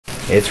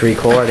It's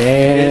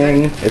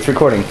recording. It's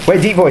recording.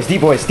 Wait, deep voice, deep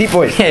voice, deep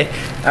voice.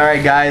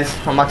 Alright guys,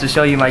 I'm about to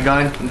show you my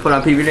gun. Put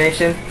on PB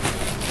Nation.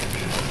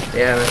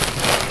 Yeah, man.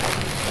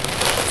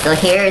 So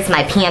here's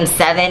my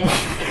PM7.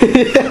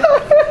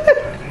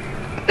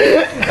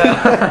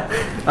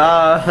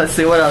 Let's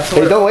see what else.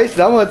 Hey, don't waste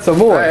it. I want some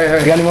more. Right.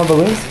 You got any more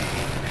balloons?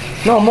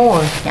 No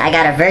more. I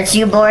got a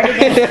Virtue board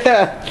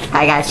again.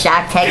 I got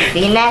Shock Tech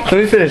V-neck.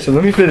 Let me finish it.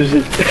 Let me finish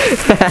it.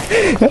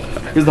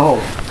 Here's the hole.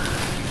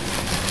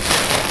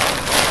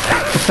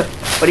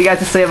 What do you got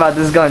to say about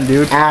this gun,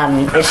 dude?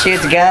 It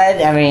shoots good.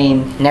 I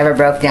mean, never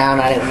broke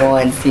down on it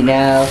once, you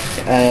know.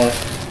 I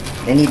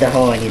need the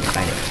hole. I need to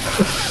find it.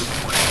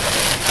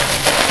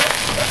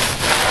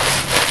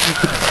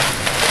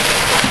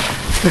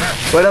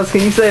 What else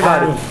can you say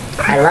about it?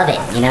 I love it.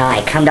 You know,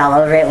 I cummed all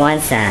over it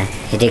once.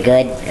 It did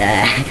good.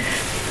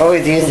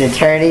 Always use the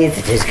attorneys.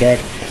 It is good.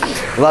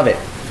 Love it.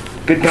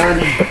 Good gun.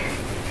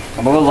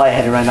 I'm a little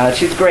lightheaded right now. It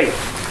shoots great.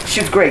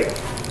 Shoots great.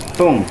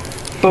 Boom.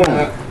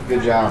 Boom.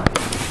 Good job.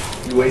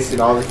 You wasted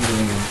all the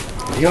helium.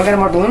 You don't got any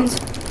more balloons?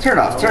 Turn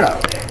it off. Turn it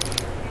off.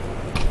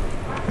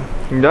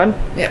 You done?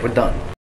 Yeah, we're done.